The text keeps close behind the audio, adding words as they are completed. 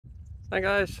Hi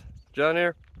guys, John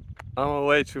here. On my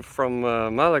way from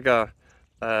Malaga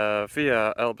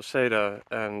via Albacete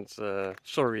and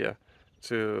Soria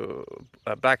to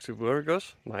back to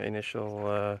Burgos, my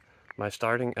initial my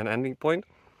starting and ending point.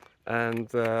 And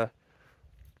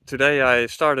today I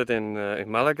started in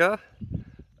Malaga,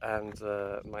 and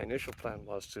my initial plan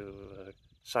was to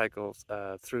cycle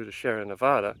through the Sierra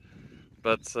Nevada.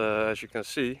 But as you can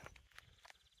see,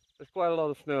 there's quite a lot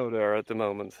of snow there at the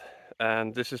moment.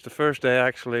 And this is the first day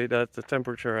actually that the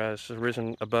temperature has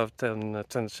risen above 10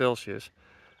 Celsius,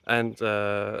 and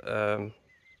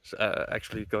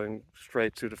actually going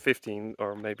straight to the 15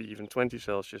 or maybe even 20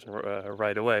 Celsius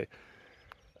right away.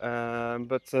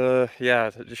 But yeah,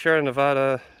 the Sierra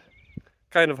Nevada,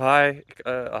 kind of high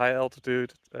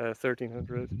altitude,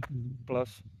 1300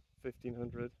 plus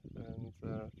 1500,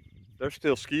 and they're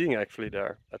still skiing actually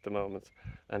there at the moment.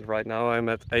 And right now I'm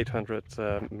at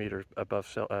 800 meters above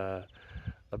sea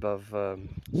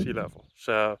level.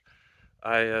 So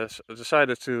I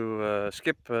decided to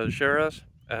skip Shiraz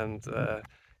and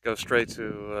go straight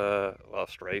to well,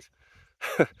 straight.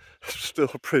 Still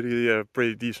a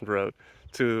pretty decent road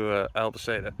to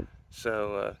Albacete.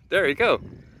 So there you go.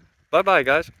 Bye bye,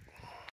 guys.